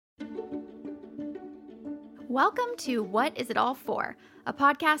Welcome to What Is It All For? A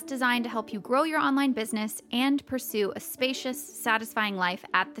podcast designed to help you grow your online business and pursue a spacious, satisfying life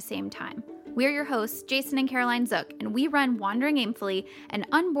at the same time. We're your hosts, Jason and Caroline Zook, and we run Wandering Aimfully, an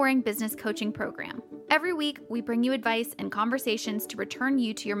unboring business coaching program. Every week, we bring you advice and conversations to return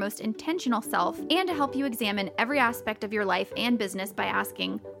you to your most intentional self and to help you examine every aspect of your life and business by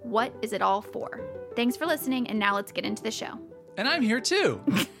asking, what is it all for? Thanks for listening, and now let's get into the show. And I'm here too.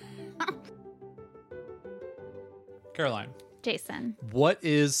 Caroline. Jason. What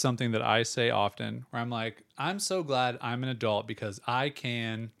is something that I say often where I'm like, I'm so glad I'm an adult because I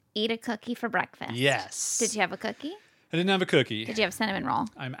can... Eat a cookie for breakfast. Yes. Did you have a cookie? I didn't have a cookie. Did you have a cinnamon roll?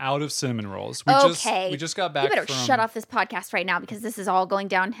 I'm out of cinnamon rolls. We just got back from... You better shut off this podcast right now because this is all going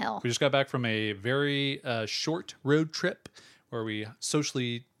downhill. We just got back from a very short road trip where we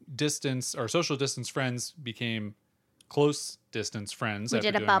social distance friends became close distance friends. We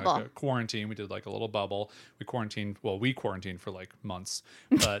after did a doing bubble. Like a quarantine. We did like a little bubble. We quarantined for like months,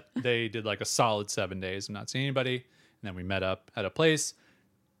 but they did like a solid 7 days of not seeing anybody. And then we met up at a place.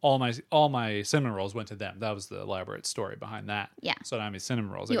 All my cinnamon rolls went to them. That was the elaborate story behind that. Yeah. So I made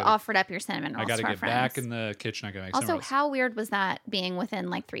cinnamon rolls. You offered up your cinnamon rolls. I got to get back in the kitchen. I got to make cinnamon rolls. Also, how weird was that being within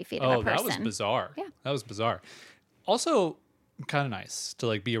like 3 feet of a person? That was bizarre. Yeah. That was bizarre. Also, kind of nice to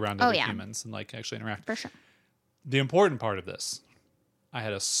like be around other humans and like actually interact. For sure. The important part of this, I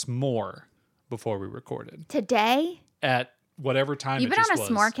had a s'more before we recorded. Today? At whatever time You've been on a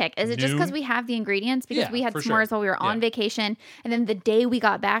s'more kick. Is it just because we have the ingredients? Because we had s'mores while we were on vacation. And then the day we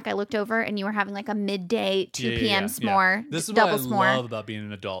got back, I looked over and you were having like a midday 2 p.m. s'more. This is double what I s'more. love about being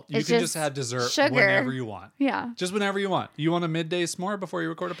an adult. You It's can just just have dessert sugar. whenever you want. Yeah. Just whenever you want. You want a midday s'more before you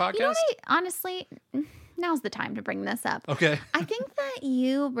record a podcast? You know what? Honestly, now's the time to bring this up. Okay. I think that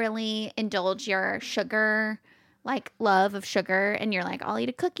you really indulge your sugar, like love of sugar, and you're like, I'll eat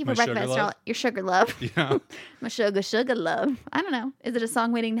a cookie for breakfast. Your sugar love. Yeah. My sugar love. I don't know. Is it a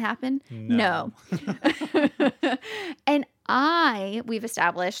song waiting to happen? No. And we've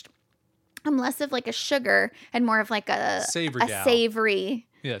established, I'm less of like a sugar and more of like a savory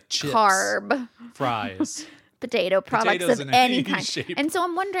chips, carb, fries, potato products Potatoes of in any any kind. shape. And so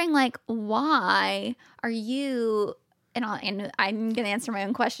I'm wondering, like, why are you? And I'm going to answer my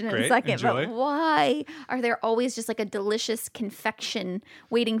own question in a second. Enjoy. But why are there always just like a delicious confection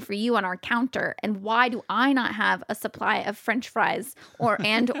waiting for you on our counter? And why do I not have a supply of French fries or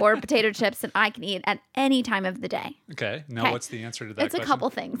potato chips that I can eat at any time of the day? Okay. Now, what's the answer to that It's question? a couple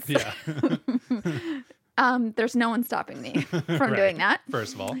things. Yeah. There's no one stopping me from doing that.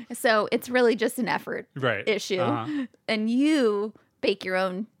 First of all. So it's really just an effort issue. Uh-huh. And you bake your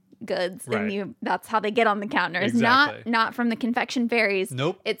own goods and that's how they get on the counter. It's not from the confection fairies.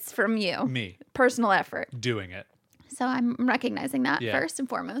 Nope. It's from you. Me. Personal effort. Doing it. So I'm recognizing that first and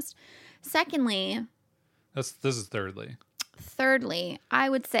foremost. Secondly. This is thirdly. Thirdly, I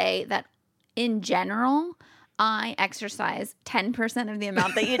would say that in general, I exercise 10% of the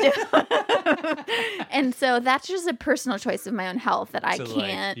amount that you do. And so that's just a personal choice of my own health that I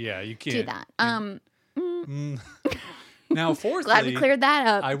can't do that. Now, fourthly, glad we cleared that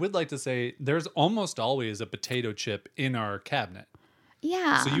up. I would like to say there's almost always a potato chip in our cabinet.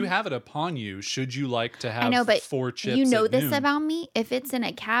 Yeah. So you have it upon you should you like to have 4 chips you know at this noon. about me. If it's in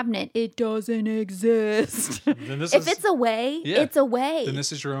a cabinet, it doesn't exist. If it's away, it's away. Then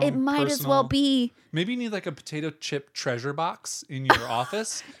this is your own It might as well be. Maybe you need like a potato chip treasure box in your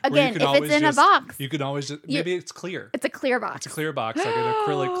office. Again, if it's in a box. You can always just, maybe it's clear. It's a clear box. It's a clear box, like an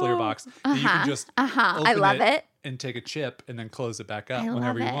acrylic clear box. That you can just open I love it. And take a chip and then close it back up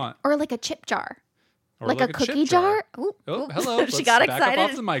whenever you want. Or like a chip jar. Or like a cookie jar. Ooh, hello. She got excited. Back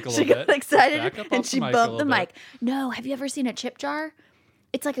up off the mic a little bit. She got excited and she bumped the mic. No, have you ever seen a chip jar?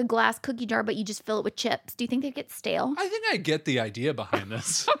 It's like a glass cookie jar, but you just fill it with chips. Do you think they get stale? I think I get the idea behind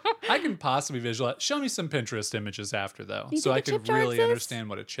this. I can possibly visualize. Show me some Pinterest images after, though, so I can really understand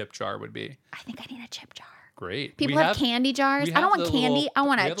what a chip jar would be. I think I need a chip jar. Great. People have candy jars. I don't want candy. I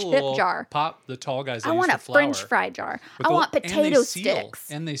want a chip jar. Pop the tall guys. I want a French fry jar. I want potato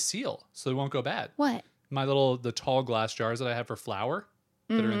sticks. And they seal, so they won't go bad. What? The tall glass jars that I have for flour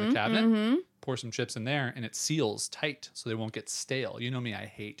that are in the cabinet. Pour some chips in there, and it seals tight, so they won't get stale. You know me, I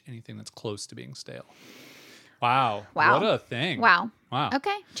hate anything that's close to being stale. Wow. What a thing. Wow.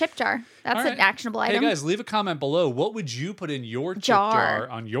 Okay, chip jar. That's an actionable item. Hey guys, leave a comment below. What would you put in your chip jar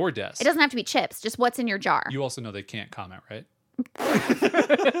on your desk? It doesn't have to be chips. Just what's in your jar. You also know they can't comment, right?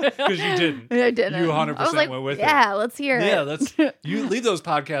 Because you didn't. I didn't. You 100% went with it. Yeah, let's hear it. Yeah, you leave those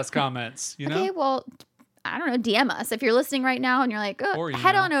podcast comments. You know. Okay, well, I don't know. DM us if you're listening right now and you're like,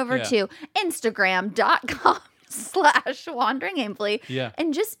 head on over to Instagram.com/wanderingaimfully. Yeah.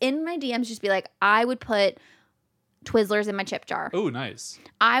 And just in my DMs, just be like, I would put Twizzlers in my chip jar. Oh, nice.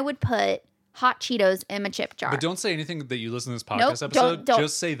 I would put hot Cheetos in my chip jar. But don't say anything that you listen to this podcast Nope, episode. don't.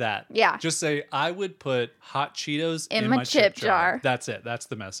 Just say that. Yeah. Just say, I would put hot Cheetos In my chip jar. That's it. That's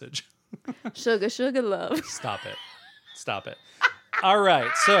the message. Sugar, sugar love. Stop it. Stop it. All right.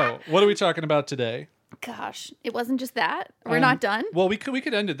 So what are we talking about today? Gosh, it wasn't just that. We're not done. Well, we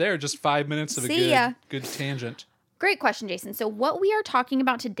could end it there. Just 5 minutes of See ya. a good tangent. Great question, Jason. So what we are talking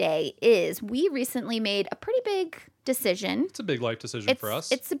about today is we recently made a pretty big decision. It's a big life decision for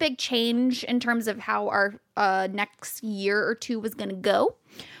us. It's a big change in terms of how our next year or two was going to go.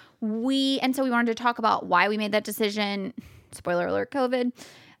 So we wanted to talk about why we made that decision. Spoiler alert, COVID.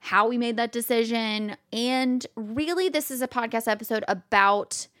 How we made that decision. And really, this is a podcast episode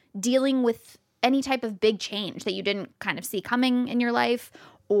about dealing with any type of big change that you didn't kind of see coming in your life,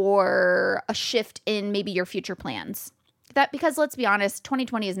 or a shift in maybe your future plans. Because let's be honest,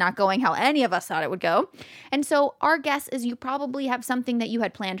 2020 is not going how any of us thought it would go. And so our guess is you probably have something that you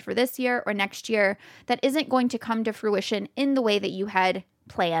had planned for this year or next year that isn't going to come to fruition in the way that you had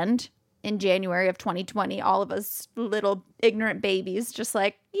planned in January of 2020. All of us little ignorant babies just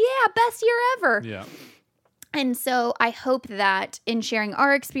like, yeah, best year ever. Yeah. And so I hope that in sharing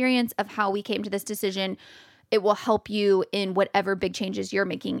our experience of how we came to this decision, it will help you in whatever big changes you're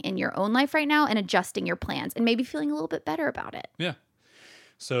making in your own life right now and adjusting your plans and maybe feeling a little bit better about it. Yeah.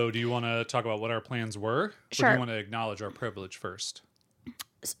 So do you want to talk about what our plans were? Sure. Or do you want to acknowledge our privilege first?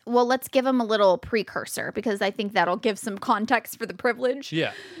 Well, let's give them a little precursor because I think that'll give some context for the privilege.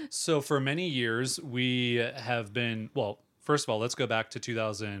 Yeah. So for many years, we have been, well, first of all, let's go back to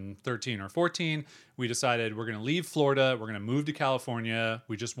 2013 or 14. We decided we're going to leave Florida. We're going to move to California.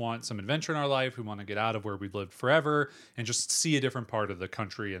 We just want some adventure in our life. We want to get out of where we've lived forever and just see a different part of the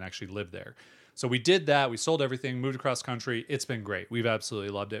country and actually live there. So we did that. We sold everything, moved across country. It's been great. We've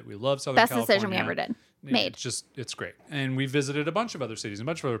absolutely loved it. We love Southern California. Best decision we ever did. Made. It's great. And we visited a bunch of other cities and a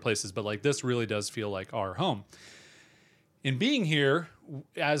bunch of other places, but like this really does feel like our home. In being here,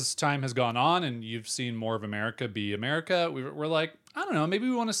 as time has gone on and you've seen more of America be America, we're like, I don't know, maybe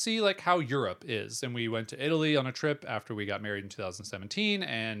we want to see like how Europe is. And we went to Italy on a trip after we got married in 2017.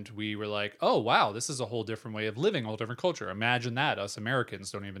 And we were like, oh, wow, this is a whole different way of living, a whole different culture. Imagine that. Us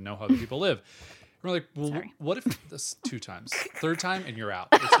Americans don't even know how other people live. And we're like, well, Sorry. What if this 2 times, 3rd time and you're out?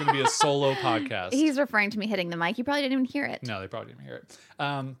 It's going to be a solo podcast. He's referring to me hitting the mic. You probably didn't even hear it. No, they probably didn't hear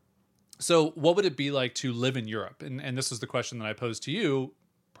it. So what would it be like to live in Europe? And this is the question that I posed to you,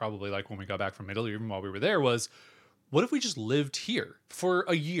 probably like when we got back from Italy, even while we were there, was what if we just lived here for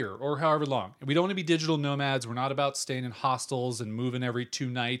a year or however long? We don't want to be digital nomads. We're not about staying in hostels and moving every 2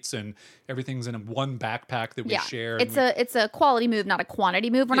 nights and everything's in one backpack that we share. It's a quality move, not a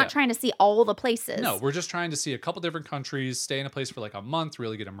quantity move. We're not trying to see all the places. No, we're just trying to see a couple different countries, stay in a place for like a month,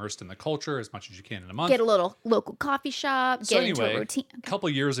 really get immersed in the culture as much as you can in a month. Get a little local coffee shop, get into a routine. A couple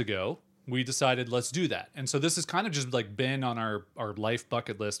years ago, we decided let's do that. And so this has kind of just like been on our life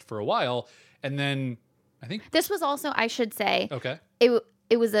bucket list for a while. And then I think this was also, I should say, okay,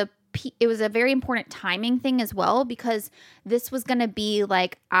 it was a very important timing thing as well, because this was going to be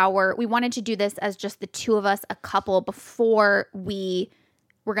like we wanted to do this as just the 2 of us, a couple, before we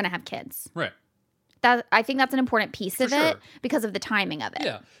were going to have kids. Right. I think that's an important piece of it because of the timing of it.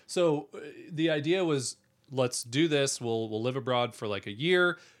 Yeah. So the idea was let's do this. We'll live abroad for like a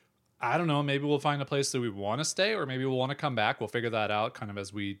year. I don't know, maybe we'll find a place that we want to stay, or maybe we'll want to come back. We'll figure that out kind of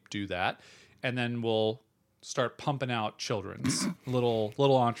as we do that. And then we'll start pumping out children's little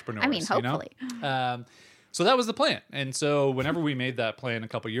entrepreneurs. I mean, hopefully. You know? So that was the plan. And so whenever we made that plan a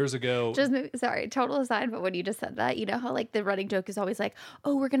couple years ago. Sorry, total aside, but when you just said that, you know how like the running joke is always like,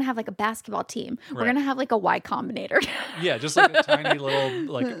 oh, we're going to have like a basketball team. We're going to have like a Y Combinator. Yeah, just like a tiny little,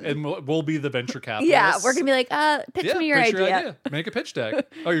 like, and we'll be the venture capitalists. Yeah, we're going to be like, pitch me your idea. Make a pitch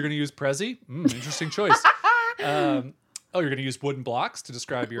deck. Oh, you're going to use Prezi? Interesting choice. Oh, you're going to use wooden blocks to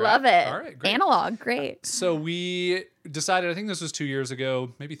describe your Love it. All right, great. Analog, great. So we decided, I think this was 2 years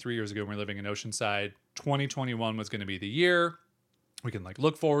ago, maybe 3 years ago when we were living in Oceanside, 2021 was going to be the year. We can like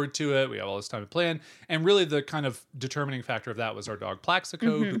look forward to it. We have all this time to plan. And really the kind of determining factor of that was our dog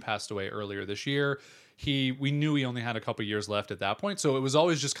Plaxico, who passed away earlier this year. We knew he only had a couple years left at that point. So it was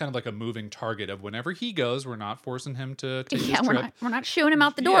always just kind of like a moving target of whenever he goes, we're not forcing him to take his trip. We're not shooing him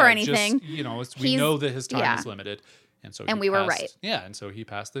out the door or anything. Just, we know that his time is limited. And we were right. Yeah. And so he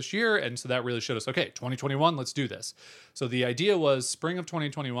passed this year. And so that really showed us, okay, 2021, let's do this. So the idea was spring of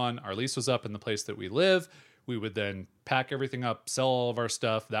 2021, our lease was up in the place that we live. We would then pack everything up, sell all of our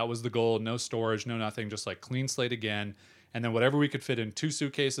stuff. That was the goal. No storage, no nothing, just like clean slate again. And then whatever we could fit in 2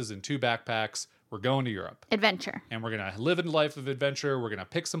 suitcases and 2 backpacks, we're going to Europe. Adventure. And we're going to live a life of adventure. We're going to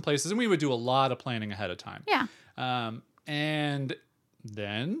pick some places. And we would do a lot of planning ahead of time. Yeah. And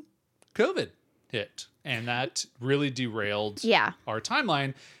then COVID hit. And that really derailed our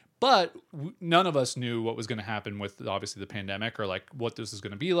timeline. But none of us knew what was going to happen with, obviously, the pandemic, or like what this is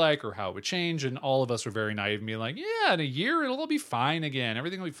going to be like, or how it would change. And all of us were very naive and being like, yeah, in a year, it'll all be fine again.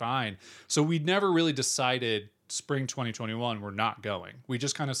 Everything will be fine. So we never really decided spring 2021, we're not going. We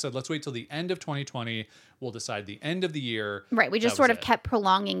just kind of said, let's wait till the end of 2020. We'll decide the end of the year. Right. We just sort of kept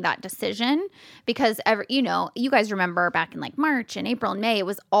prolonging that decision because, you guys remember back in like March and April and May, it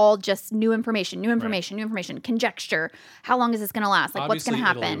was all just new information, conjecture. How long is this going to last? Like, obviously, what's going to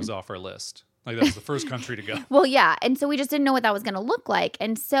happen? Italy was off our list. Like, that was the first country to go. Well, yeah. And so we just didn't know what that was going to look like.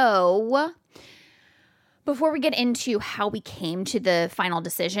 And so before we get into how we came to the final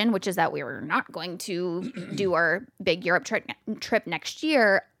decision, which is that we were not going to do our big Europe trip next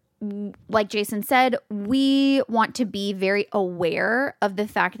year, like Jason said, we want to be very aware of the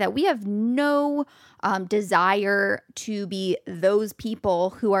fact that we have no desire to be those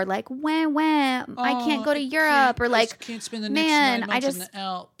people who are like, I can't go to Europe, or like, can't spend the next 9 months in the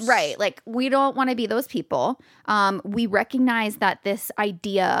Alps. Right. Like, we don't want to be those people. We recognize that this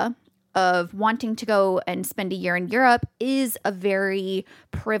idea of wanting to go and spend a year in Europe is a very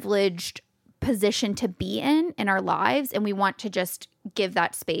privileged position to be in our lives. And we want to just give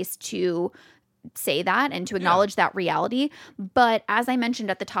that space to say that and to acknowledge that reality. But as I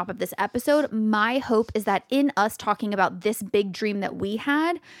mentioned at the top of this episode, my hope is that in us talking about this big dream that we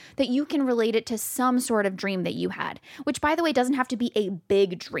had, that you can relate it to some sort of dream that you had, which, by the way, doesn't have to be a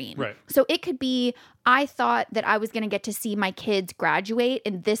big dream. Right. So it could be, I thought that I was going to get to see my kids graduate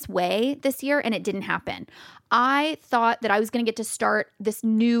in this way this year, and it didn't happen. I thought that I was going to get to start this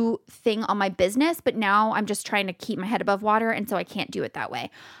new thing on my business, but now I'm just trying to keep my head above water, and so I can't do it that way.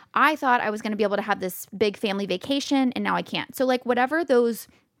 I thought I was going to be able to have this big family vacation, and now I can't. So, like, whatever those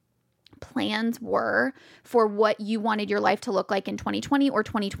plans were for what you wanted your life to look like in 2020 or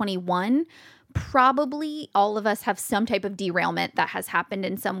 2021, probably all of us have some type of derailment that has happened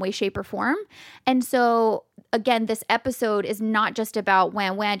in some way, shape, or form. And so, again, this episode is not just about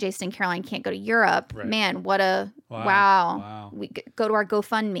when Jason and Caroline can't go to Europe. Right. Man, what a wow. We go to our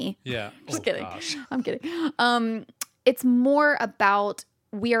GoFundMe. Yeah. Just kidding. Gosh. I'm kidding. It's more about,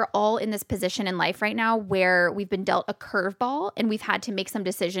 we are all in this position in life right now where we've been dealt a curveball and we've had to make some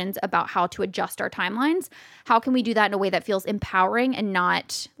decisions about how to adjust our timelines. How can we do that in a way that feels empowering and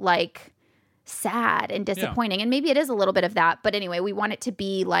not like sad and disappointing? Yeah. And maybe it is a little bit of that. But anyway, we want it to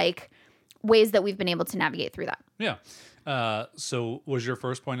be like ways that we've been able to navigate through that. Yeah. So was your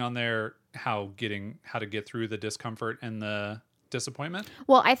first point on there how to get through the discomfort and the disappointment?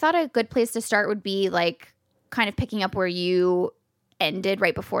 Well, I thought a good place to start would be like kind of picking up where you ended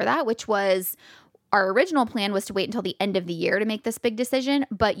right before that, which was our original plan was to wait until the end of the year to make this big decision.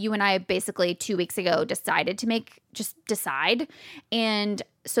 But you and I basically 2 weeks ago decided to decide. And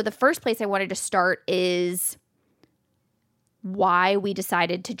so the first place I wanted to start is why we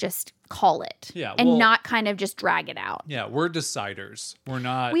decided to just call it and not kind of just drag it out. Yeah, we're deciders. We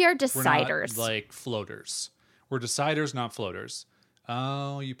are deciders. We're not like floaters. We're deciders, not floaters.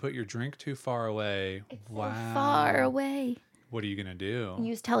 Oh, you put your drink too far away. It's so far away. What are you going to do?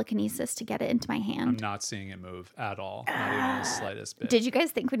 Use telekinesis to get it into my hand. I'm not seeing it move at all. Not even the slightest bit. Did you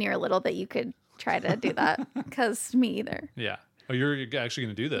guys think when you were little that you could try to do that? Because me either. Yeah. Oh, you're actually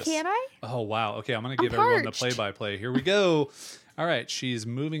going to do this? Can I? Oh, wow. Okay, I'm going to give everyone the play-by-play. Here we go. All right, she's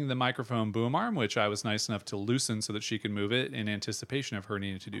moving the microphone boom arm, which I was nice enough to loosen so that she could move it in anticipation of her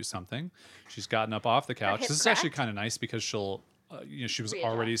needing to do something. She's gotten up off the couch. This is actually kind of nice because she'll, she was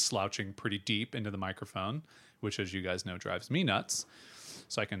already slouching pretty deep into the microphone, which, as you guys know, drives me nuts.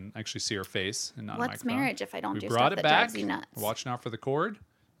 So I can actually see her face and not a microphone. What's marriage if I don't do stuff that drives you nuts? We're watching out for the cord.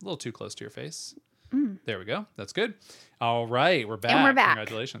 A little too close to your face. There we go. That's good. All right, we're back. And we're back.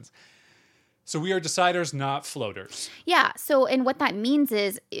 Congratulations. So we are deciders, not floaters. Yeah. So, and what that means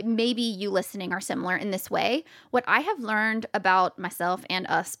is maybe you listening are similar in this way. What I have learned about myself and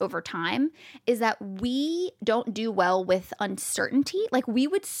us over time is that we don't do well with uncertainty. Like, we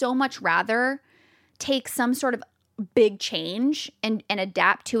would so much rather take some sort of big change and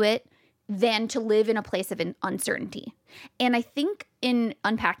adapt to it than to live in a place of uncertainty. And I think in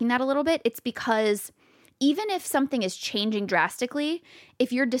unpacking that a little bit, it's because even if something is changing drastically,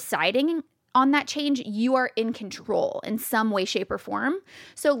 if you're deciding on that change, you are in control in some way, shape, or form.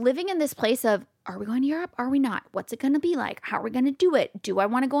 So living in this place of, are we going to Europe? Are we not? What's it going to be like? How are we going to do it? Do I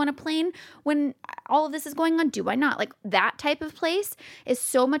want to go on a plane when all of this is going on? Do I not? Like, that type of place is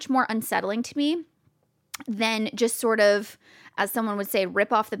so much more unsettling to me then just sort of, as someone would say,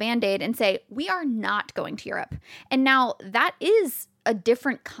 rip off the Band-Aid and say, we are not going to Europe. And now that is a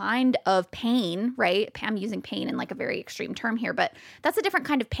different kind of pain, right? I'm using pain in like a very extreme term here, but that's a different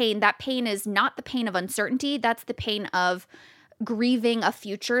kind of pain. That pain is not the pain of uncertainty. That's the pain of grieving a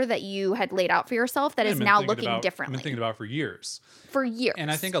future that you had laid out for yourself that is now looking differently. I've been thinking about for years. For years.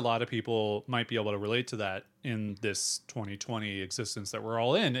 And I think a lot of people might be able to relate to that in this 2020 existence that we're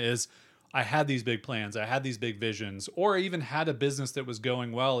all in is I had these big plans, I had these big visions, or I even had a business that was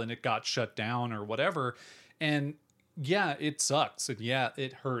going well and it got shut down or whatever. And yeah, it sucks. And yeah,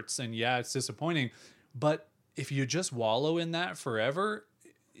 it hurts. And yeah, it's disappointing. But if you just wallow in that forever,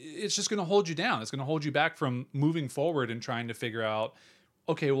 it's just going to hold you down. It's going to hold you back from moving forward and trying to figure out,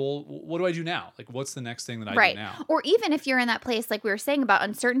 okay, well, what do I do now? Like, what's the next thing that I do now? Or even if you're in that place, like we were saying about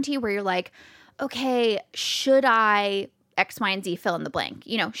uncertainty, where you're like, okay, should I X, Y, and Z, fill in the blank?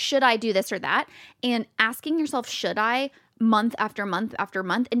 You know, should I do this or that? And asking yourself, should I, month after month after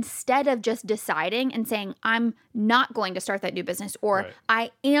month, instead of just deciding and saying, I'm not going to start that new business, or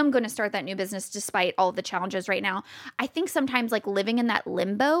I am going to start that new business despite all of the challenges right now. I think sometimes like living in that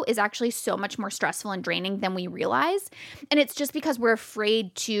limbo is actually so much more stressful and draining than we realize. And it's just because we're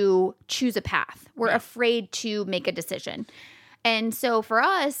afraid to choose a path. We're afraid to make a decision. And so for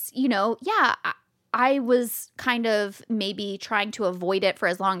us, you know, I was kind of maybe trying to avoid it for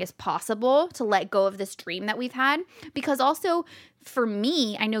as long as possible to let go of this dream that we've had. Because also for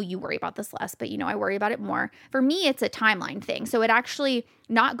me, I know you worry about this less, but you know, I worry about it more. For me, it's a timeline thing. So it actually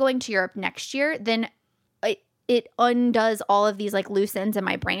not going to Europe next year, then it undoes all of these like loose ends in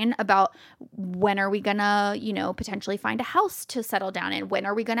my brain about when are we gonna, you know, potentially find a house to settle down in? When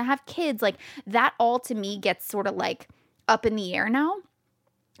are we gonna have kids? Like that all to me gets sort of like up in the air now.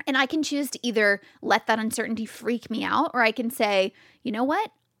 And I can choose to either let that uncertainty freak me out, or I can say, you know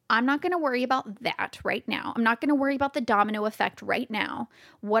what? I'm not going to worry about that right now. I'm not going to worry about the domino effect right now.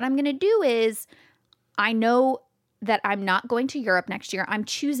 What I'm going to do is I know that I'm not going to Europe next year. I'm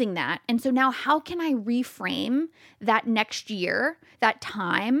choosing that. And so now how can I reframe that next year, that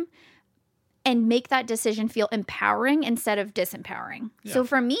time, and make that decision feel empowering instead of disempowering? Yeah. So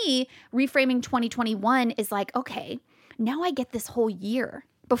for me, reframing 2021 is like, okay, now I get this whole year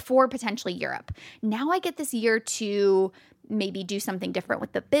before potentially Europe. Now I get this year to maybe do something different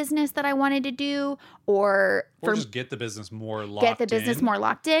with the business that I wanted to do, or just get the business more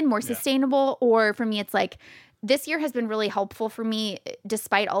locked in, more sustainable. Or for me, it's like this year has been really helpful for me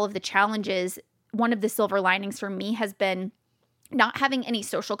despite all of the challenges. One of the silver linings for me has been not having any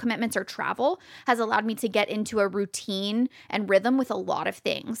social commitments or travel has allowed me to get into a routine and rhythm with a lot of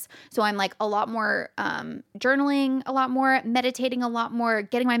things. So I'm like a lot more journaling, a lot more meditating, a lot more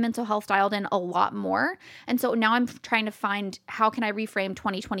getting my mental health dialed in a lot more. And so now I'm trying to find how can I reframe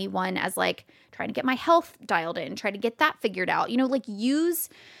 2021 as like trying to get my health dialed in, try to get that figured out, you know, like use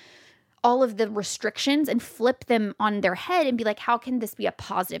all of the restrictions and flip them on their head and be like, how can this be a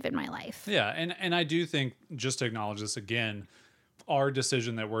positive in my life? Yeah. And I do think, just to acknowledge this again, our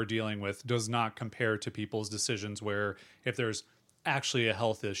decision that we're dealing with does not compare to people's decisions where if there's actually a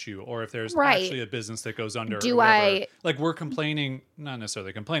health issue or if there's actually a business that goes under. Like we're complaining, not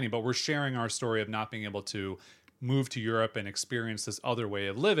necessarily complaining, but we're sharing our story of not being able to move to Europe and experience this other way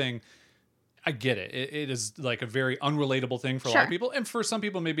of living. I get it. It is like a very unrelatable thing for a lot of people. And for some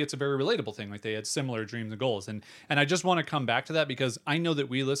people, maybe it's a very relatable thing. Like they had similar dreams and goals. And I just want to come back to that because I know that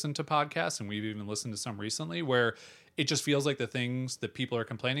we listen to podcasts and we've even listened to some recently where it just feels like the things that people are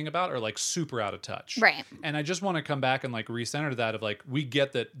complaining about are like super out of touch. Right. And I just want to come back and like recenter that of like, we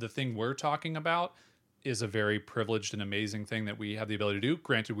get that the thing we're talking about is a very privileged and amazing thing that we have the ability to do.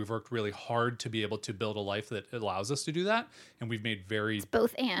 Granted, we've worked really hard to be able to build a life that allows us to do that. And we've made very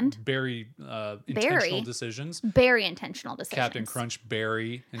intentional decisions. Very intentional decisions. Captain Crunch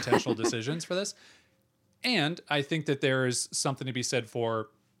Berry intentional decisions for this. And I think that there is something to be said for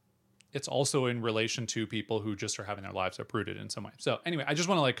it's also in relation to people who just are having their lives uprooted in some way. So anyway, I just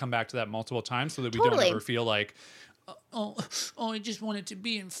want to like come back to that multiple times so that we don't ever feel like, oh, I just wanted to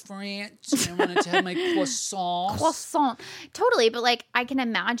be in France. I wanted to have my croissant. Totally. But like, I can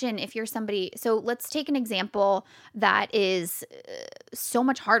imagine if you're somebody, so let's take an example that is so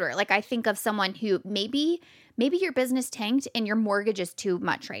much harder. Like I think of someone who maybe your business tanked and your mortgage is too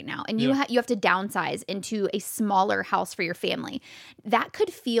much right now. And you have to downsize into a smaller house for your family. That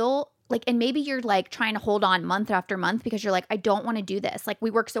could feel like, and maybe you're like trying to hold on month after month because you're like, I don't want to do this. Like we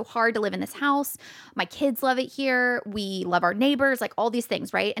work so hard to live in this house. My kids love it here. We love our neighbors, like all these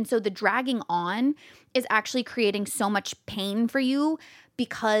things, right? And so the dragging on is actually creating so much pain for you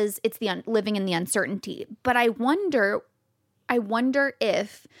because it's the living in the uncertainty. But I wonder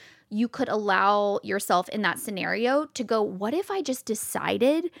if you could allow yourself in that scenario to go, what if I just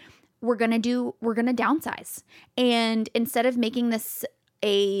decided we're going to downsize? And instead of making this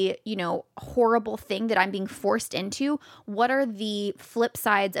a, horrible thing that I'm being forced into, what are the flip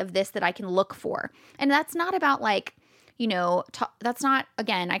sides of this that I can look for? And that's not about like, that's not,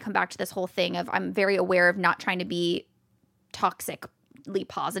 again, I come back to this whole thing of I'm very aware of not trying to be toxically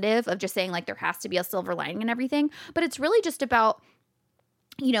positive, of just saying like there has to be a silver lining and everything. But it's really just about,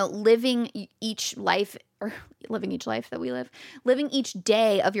 living each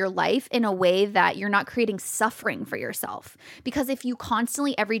day of your life in a way that you're not creating suffering for yourself. Because if you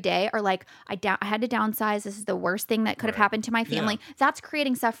constantly every day are like, I had to downsize, this is the worst thing that could have happened to my family, that's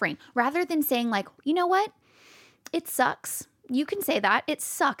creating suffering. Rather than saying like, you know what? It sucks. You can say that. It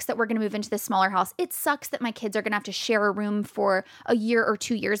sucks that we're going to move into this smaller house. It sucks that my kids are going to have to share a room for a year or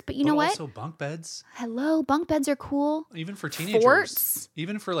 2 years. But you know what? Also bunk beds. Hello, bunk beds are cool. Even for teenagers. Forts.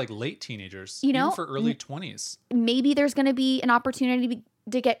 Even for like late teenagers. Even for early 20s. Maybe there's going to be an opportunity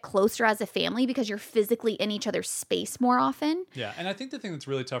to get closer as a family because you're physically in each other's space more often. Yeah, and I think the thing that's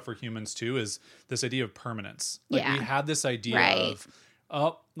really tough for humans too is this idea of permanence. Like we have this idea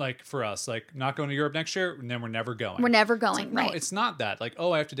of, like for us, like not going to Europe next year, and then we're never going. We're never going, No, it's not that. Like,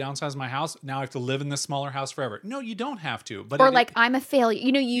 I have to downsize my house. Now I have to live in this smaller house forever. No, you don't have to. But I'm a failure.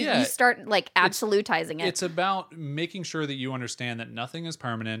 You start like absolutizing it. It's about making sure that you understand that nothing is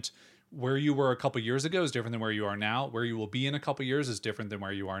permanent. Where you were a couple years ago is different than where you are now. Where you will be in a couple years is different than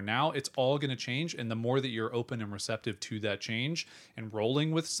where you are now. It's all going to change. And the more that you're open and receptive to that change and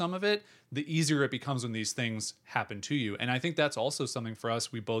rolling with some of it, the easier it becomes when these things happen to you. And I think that's also something for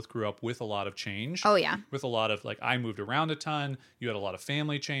us. We both grew up with a lot of change. Oh, yeah. With a lot of, like, I moved around a ton. You had a lot of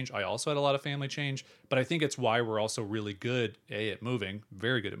family change. I also had a lot of family change. But I think it's why we're also really good, at moving,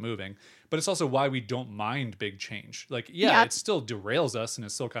 very good at moving. But it's also why we don't mind big change. Like, it still derails us and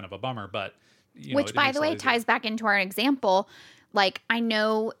it's still kind of a bummer. But, which, by the way, ties back into our example. Like, I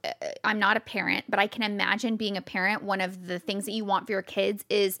know I'm not a parent, but I can imagine being a parent. One of the things that you want for your kids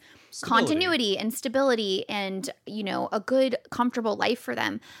is continuity and stability and, a good, comfortable life for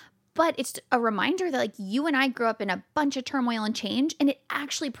them. But it's a reminder that like you and I grew up in a bunch of turmoil and change, and it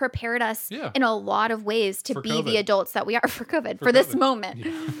actually prepared us in a lot of ways to be COVID. The adults that we are for COVID, for this moment.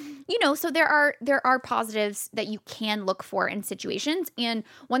 Yeah. So there are positives that you can look for in situations. And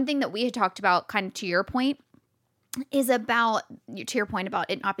one thing that we had talked about, kind of to your point, is about, to your point about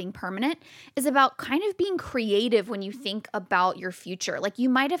it not being permanent, is about kind of being creative when you think about your future. Like you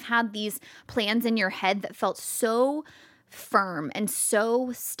might have had these plans in your head that felt so firm and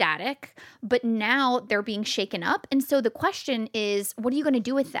so static, but now they're being shaken up. And so the question is, what are you going to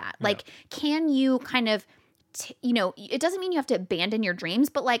do with that? Yeah. Like, can you kind of, it doesn't mean you have to abandon your dreams,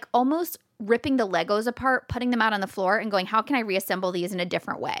 but like almost ripping the Legos apart, putting them out on the floor and going, how can I reassemble these in a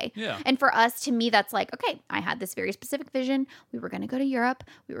different way? Yeah. And for us, to me, that's like, okay, I had this very specific vision. We were going to go to Europe.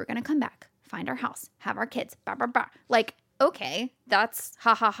 We were going to come back, find our house, have our kids, blah, blah, blah. Like, okay, that's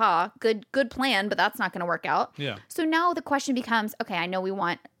good plan, but that's not going to work out. Yeah. So now the question becomes, okay, I know we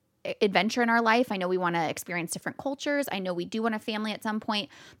want adventure in our life. I know we want to experience different cultures. I know we do want a family at some point.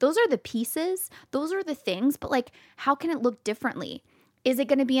 Those are the pieces. Those are the things. But like, how can it look differently? Is it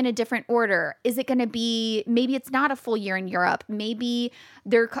going to be in a different order? Is it going to be, maybe it's not a full year in Europe. Maybe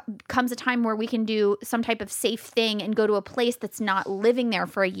there comes a time where we can do some type of safe thing and go to a place that's not living there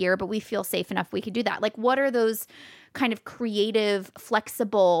for a year, but we feel safe enough we could do that. Like, what are those kind of creative,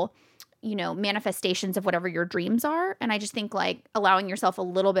 flexible, manifestations of whatever your dreams are? And I just think like allowing yourself a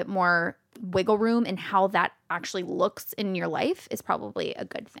little bit more wiggle room in how that actually looks in your life is probably a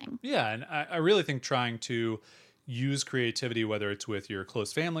good thing. Yeah. And I really think trying to use creativity, whether it's with your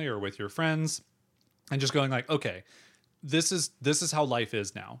close family or with your friends, and just going like, okay, this is how life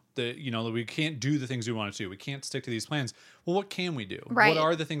is now. We can't do the things we want to do. We can't stick to these plans. Well, what can we do? Right. What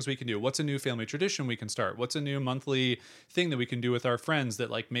are the things we can do? What's a new family tradition we can start? What's a new monthly thing that we can do with our friends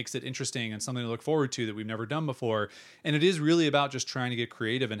that like makes it interesting and something to look forward to that we've never done before? And it is really about just trying to get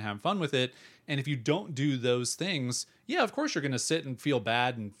creative and have fun with it. And if you don't do those things, yeah, of course you're going to sit and feel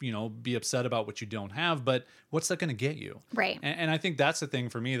bad and, be upset about what you don't have, but what's that going to get you? Right. And I think that's the thing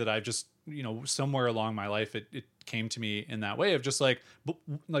for me that I just, somewhere along my life, it came to me in that way of just like, but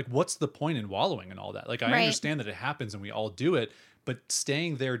like, what's the point in wallowing and all that? Like, I understand that it happens and we all do it, but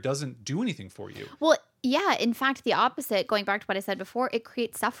staying there doesn't do anything for you. Well, yeah, in fact, the opposite, going back to what I said before, it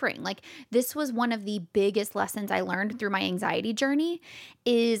creates suffering. Like, this was one of the biggest lessons I learned through my anxiety journey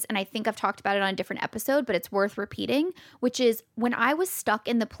is, and I think I've talked about it on a different episode, but it's worth repeating, which is when I was stuck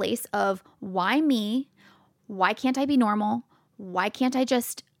in the place of why me? Why can't I be normal? Why can't I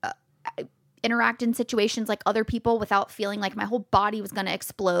just interact in situations like other people without feeling like my whole body was going to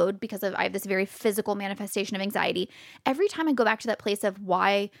explode because I have this very physical manifestation of anxiety. Every time I go back to that place of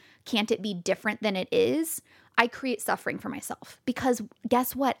why can't it be different than it is, I create suffering for myself, because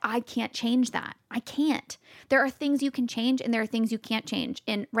guess what? I can't change that. I can't. There are things you can change and there are things you can't change.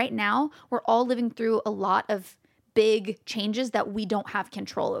 And right now we're all living through a lot of big changes that we don't have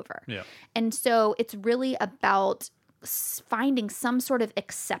control over. Yeah. And so it's really about finding some sort of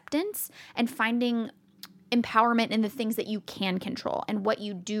acceptance and finding empowerment in the things that you can control and what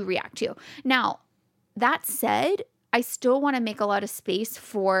you do react to. Now, that said, I still want to make a lot of space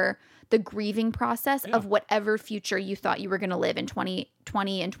for the grieving process of whatever future you thought you were going to live in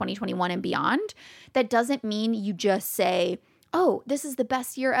 2020 and 2021 and beyond. That doesn't mean you just say, oh, this is the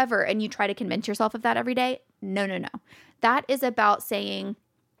best year ever, and you try to convince yourself of that every day. No. That is about saying,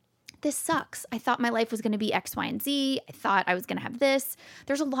 this sucks. I thought my life was going to be X, Y, and Z. I thought I was going to have this.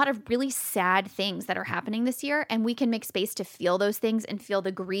 There's a lot of really sad things that are happening this year, and we can make space to feel those things and feel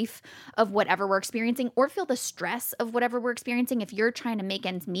the grief of whatever we're experiencing, or feel the stress of whatever we're experiencing. If you're trying to make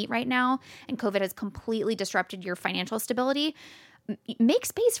ends meet right now and COVID has completely disrupted your financial stability, make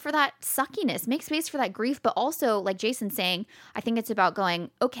space for that suckiness, make space for that grief. But also, like Jason's saying, I think it's about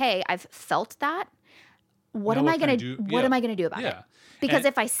going, okay, I've felt that. What am I going to do about it? Because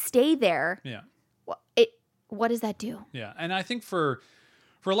if I stay there, what does that do? Yeah. And I think for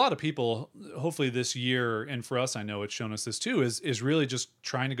a lot of people, hopefully this year, and for us, I know it's shown us this too, is really just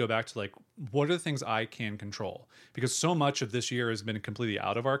trying to go back to like, what are the things I can control? Because so much of this year has been completely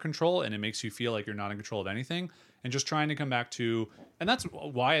out of our control, and it makes you feel like you're not in control of anything. And just trying to come back to, and that's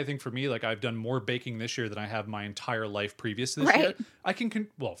why I think for me, like I've done more baking this year than I have my entire life previous to this year. I can,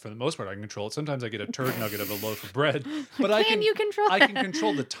 well, for the most part, I can control it. Sometimes I get a turd nugget of a loaf of bread, but I can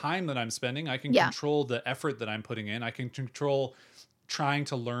control the time that I'm spending. I can control the effort that I'm putting in. I can control trying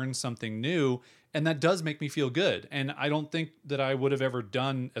to learn something new. And that does make me feel good. And I don't think that I would have ever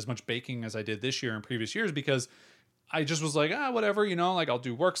done as much baking as I did this year and previous years, because I just was like, whatever, like I'll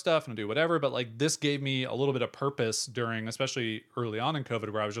do work stuff and I'll do whatever. But like this gave me a little bit of purpose during, especially early on in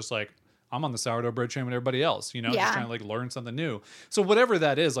COVID, where I was just like, I'm on the sourdough bread train with everybody else, just trying to like learn something new. So whatever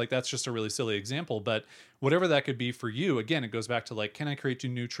that is, like that's just a really silly example, but whatever that could be for you, again, it goes back to like, can I create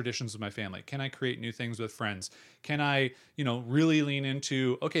new traditions with my family? Can I create new things with friends? Can I, really lean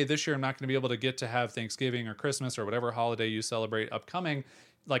into, okay, this year I'm not going to be able to get to have Thanksgiving or Christmas or whatever holiday you celebrate upcoming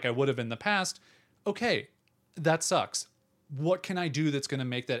like I would have in the past. Okay, that sucks. What can I do that's going to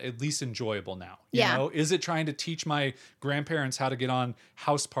make that at least enjoyable now? You know, is it trying to teach my grandparents how to get on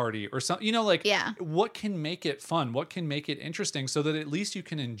House Party or something? What can make it fun? What can make it interesting so that at least you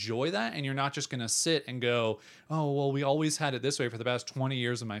can enjoy that, and you're not just going to sit and go, oh, well, we always had it this way for the past 20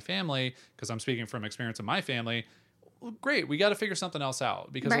 years of my family, because I'm speaking from experience of my family. Well, great, we got to figure something else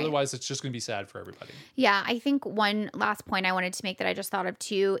out, because otherwise it's just going to be sad for everybody. Yeah, I think one last point I wanted to make that I just thought of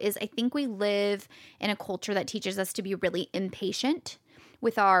too is I think we live in a culture that teaches us to be really impatient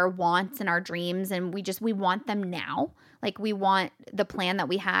with our wants and our dreams, and we want them now. Like we want the plan that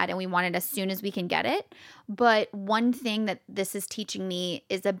we had and we want it as soon as we can get it. But one thing that this is teaching me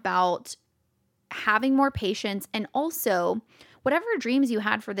is about having more patience, and also whatever dreams you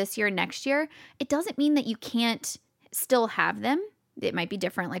had for this year and next year, it doesn't mean that you can't still have them. It might be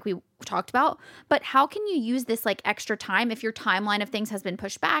different, like we talked about, but how can you use this like extra time if your timeline of things has been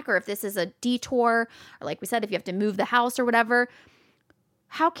pushed back, or if this is a detour, or like we said, if you have to move the house or whatever?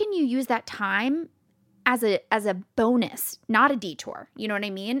 How can you use that time as a bonus, not a detour? You know what I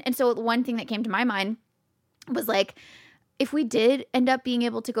mean? And so one thing that came to my mind was like, if we did end up being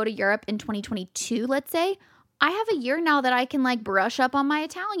able to go to Europe in 2022, let's say, I have a year now that I can like brush up on my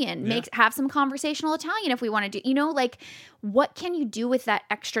Italian, have some conversational Italian if we want to do, like what can you do with that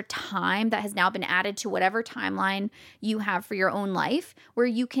extra time that has now been added to whatever timeline you have for your own life, where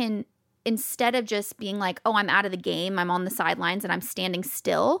you can, instead of just being like, oh, I'm out of the game, I'm on the sidelines and I'm standing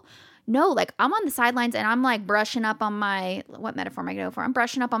still. No, like I'm on the sidelines and I'm like brushing up on my, what metaphor am I going to go for? I'm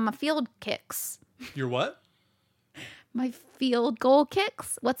brushing up on my field kicks. Your what? My field goal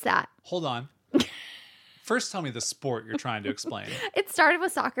kicks. What's that? Hold on. First, tell me the sport you're trying to explain. It started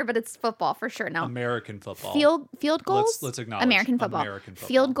with soccer, but it's football for sure now. American football. Field goals? Let's acknowledge American football.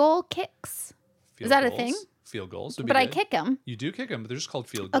 Field goal kicks. Is that a thing? Field goals. But I kick them. You do kick them, but they're just called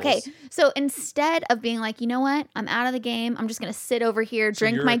field goals. Okay, so instead of being like, you know what? I'm out of the game. I'm just going to sit over here,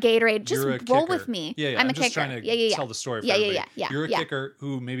 drink my Gatorade. Just roll with me. Yeah. I'm a just kicker. Trying to tell the story for everybody. Yeah. You're a kicker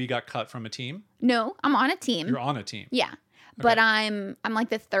who maybe got cut from a team? No, I'm on a team. You're on a team. Yeah. but I'm like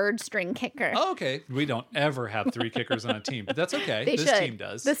the third string kicker. Oh, okay. We don't ever have 3 kickers on a team, but that's okay. This team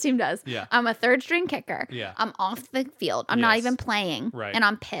does. This team does. Yeah. I'm a third string kicker. Yeah. I'm off the field. I'm not even playing. Right. And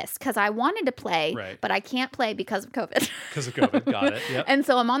I'm pissed because I wanted to play, but I can't play because of COVID. Because of COVID. Got it. Yep. And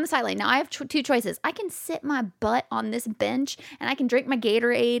so I'm on the sideline. Now I have 2 choices. I can sit my butt on this bench and I can drink my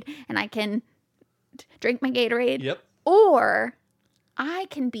Gatorade Yep. Or I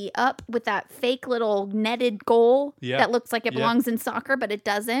can be up with that fake little netted goal that looks like it belongs in soccer, but it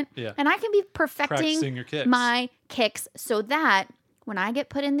doesn't. Yeah. And I can be Practicing perfecting your kicks. my kicks so that when I get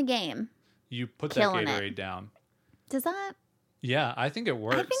put in the game, You put that killing Gatorade down. does that? Yeah, I think it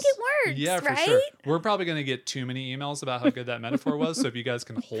works. I think it works, Yeah, for right? sure. We're probably going to get too many emails about how good that metaphor was. So if you guys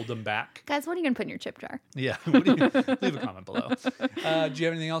can hold them back. Guys, what are you going to put in your chip jar? Yeah. Leave a comment below. Do you have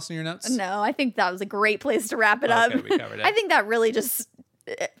anything else in your notes? No, I think that was a great place to wrap it up. Okay, we covered it. I think that really just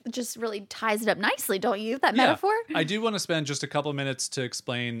really ties it up nicely, don't you? That metaphor? I do want to spend just a couple minutes to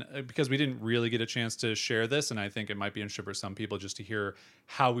explain, because we didn't really get a chance to share this, and I think it might be interesting for some people just to hear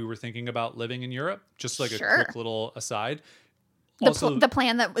how we were thinking about living in Europe. Just like a quick little aside. Also, the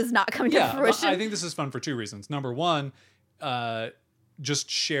plan that was not coming to fruition. I think this is fun for 2 reasons. Number one, just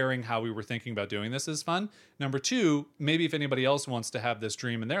sharing how we were thinking about doing this is fun. Number 2, maybe if anybody else wants to have this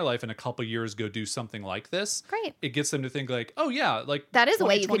dream in their life in a couple years, go do something like this. Great. It gets them to think like, oh yeah, like that is a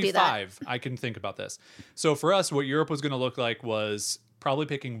way you could do that. I can think about this. So for us, what Europe was going to look like was probably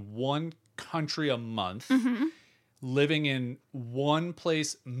picking 1 country a month, living in 1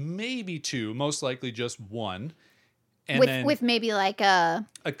 place, maybe 2, most likely just 1. And with maybe like a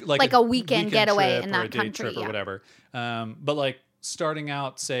weekend getaway in that country, trip or whatever. But like starting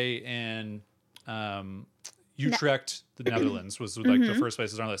out, say in Utrecht, the Netherlands was like the first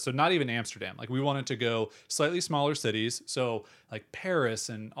places on our list. So not even Amsterdam. Like we wanted to go slightly smaller cities. So like Paris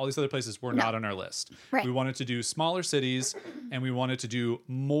and all these other places were not on our list. Right. We wanted to do smaller cities, and we wanted to do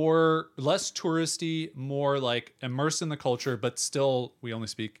less touristy, more like immersed in the culture, but still we only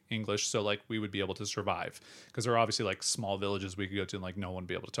speak English. So like we would be able to survive, because there are obviously like small villages we could go to and like no one would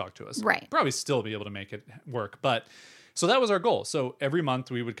be able to talk to us. Right. Probably still be able to make it work. But so that was our goal. So every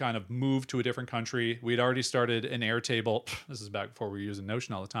month we would kind of move to a different country. We'd already started an Airtable. This is back before we were using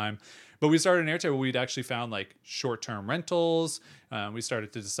Notion all the time. But we started an Airtable. We'd actually found like short-term rentals. We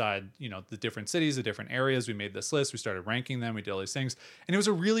started to decide, the different cities, the different areas. We made this list. We started ranking them. We did all these things. And it was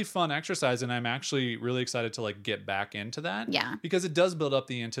a really fun exercise. And I'm actually really excited to like get back into that. Yeah. Because it does build up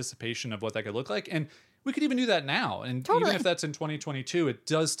the anticipation of what that could look like. And we could even do that now. And totally. even if that's in 2022, it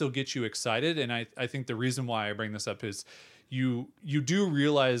does still get you excited. And I think the reason why I bring this up is you do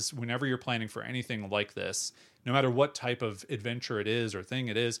realize whenever you're planning for anything like this, no matter what type of adventure it is or thing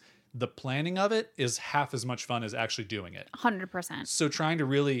it is, the planning of it is half as much fun as actually doing it. 100%. So trying to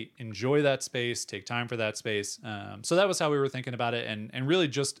really enjoy that space, take time for that space. So that was how we were thinking about it. And really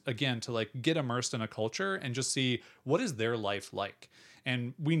just, again, to like get immersed in a culture and just see what is their life like.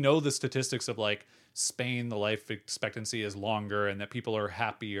 And we know the statistics of like Spain, the life expectancy is longer and that people are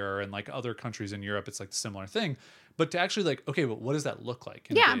happier, and like other countries in Europe, it's like a similar thing. But to actually like, okay, well, what does that look like?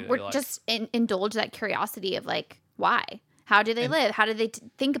 We're life? Just indulge that curiosity of like, why? How do they live? How do they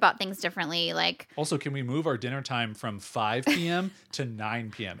think about things differently? Like, also, can we move our dinner time from 5 p.m. to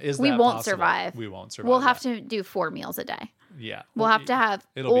 9 p.m.? We won't survive. We won't survive. We'll have to do 4 meals a day. Yeah. We'll have to have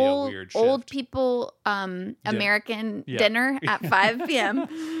it'll be a weird shift. Old people American dinner at 5 p.m.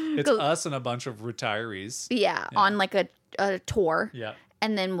 It's us and a bunch of retirees. Yeah, on like a tour. Yeah.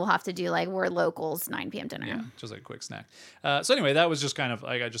 And then we'll have to do like we're locals 9 p.m. dinner. Yeah, just like a quick snack. So anyway, that was just kind of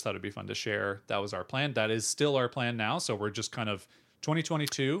like, I just thought it'd be fun to share. That was our plan. That is still our plan now. So we're just kind of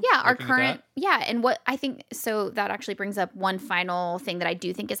 2022. Yeah, our current. Yeah, and what I think, so that actually brings up one final thing that I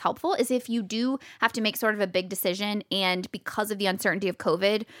do think is helpful is if you do have to make sort of a big decision, and because of the uncertainty of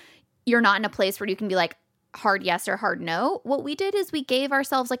COVID, you're not in a place where you can be like hard yes or hard no. What we did is we gave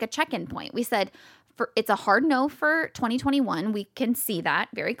ourselves like a check-in point. We said, it's a hard no for 2021. We can see that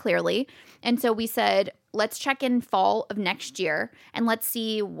very clearly. And so we said, let's check in fall of next year and let's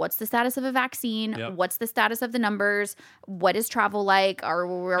see what's the status of a vaccine. Yep. What's the status of the numbers? What is travel like? Are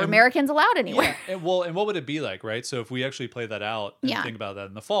Americans allowed anywhere? Yeah. And what would it be like, right? So if we actually play that out and think about that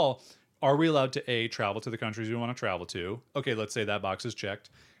in the fall, are we allowed to travel to the countries we want to travel to? Okay, let's say that box is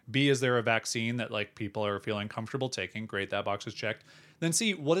checked. B, is there a vaccine that like people are feeling comfortable taking? Great, that box is checked. Then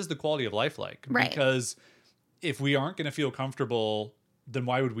C, what is the quality of life like? Right. Because if we aren't going to feel comfortable, then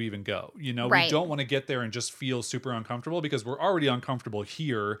why would we even go? We don't want to get there and just feel super uncomfortable, because we're already uncomfortable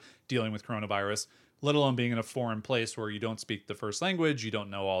here dealing with coronavirus. let alone being in a foreign place where you don't speak the first language, you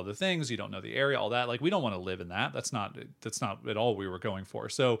don't know all the things, you don't know the area, all that. Like, we don't want to live in that. That's not at all we were going for.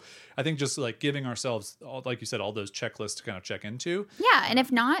 So I think just like giving ourselves, like you said, all those checklists to kind of check into. Yeah. And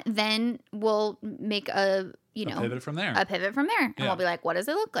if not, then we'll make a pivot from there. And we'll be like, what does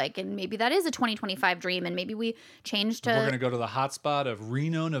it look like? And maybe that is a 2025 dream. And maybe we change to. We're going to go to the hotspot of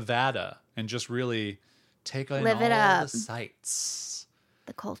Reno, Nevada and just really take in Live all it up. the sights.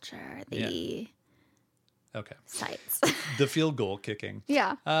 The culture, the sights. The field goal kicking.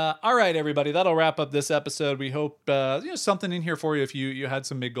 Yeah. All right, everybody. That'll wrap up this episode. We hope something in here for you. If you had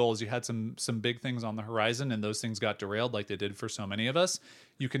some big goals, you had some big things on the horizon, and those things got derailed like they did for so many of us.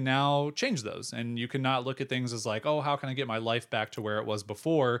 You can now change those, and you can not look at things as like, oh, how can I get my life back to where it was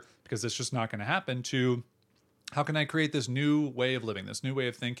before? Because it's just not going to happen. To how can I create this new way of living, this new way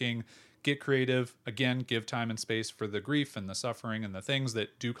of thinking? Get creative. Again, give time and space for the grief and the suffering and the things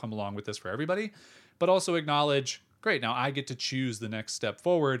that do come along with this for everybody. But also acknowledge, great, now I get to choose the next step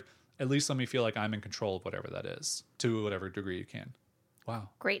forward. At least let me feel like I'm in control of whatever that is, to whatever degree you can. Wow.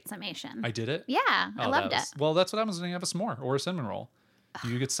 Great summation. I did it? Yeah, I loved it. Well, that's what happens when you have a s'more or a cinnamon roll.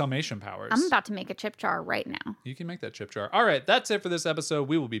 You get summation powers. I'm about to make a chip jar right now. You can make that chip jar. All right, that's it for this episode.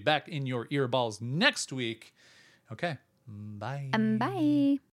 We will be back in your earballs next week. Okay, bye. Bye.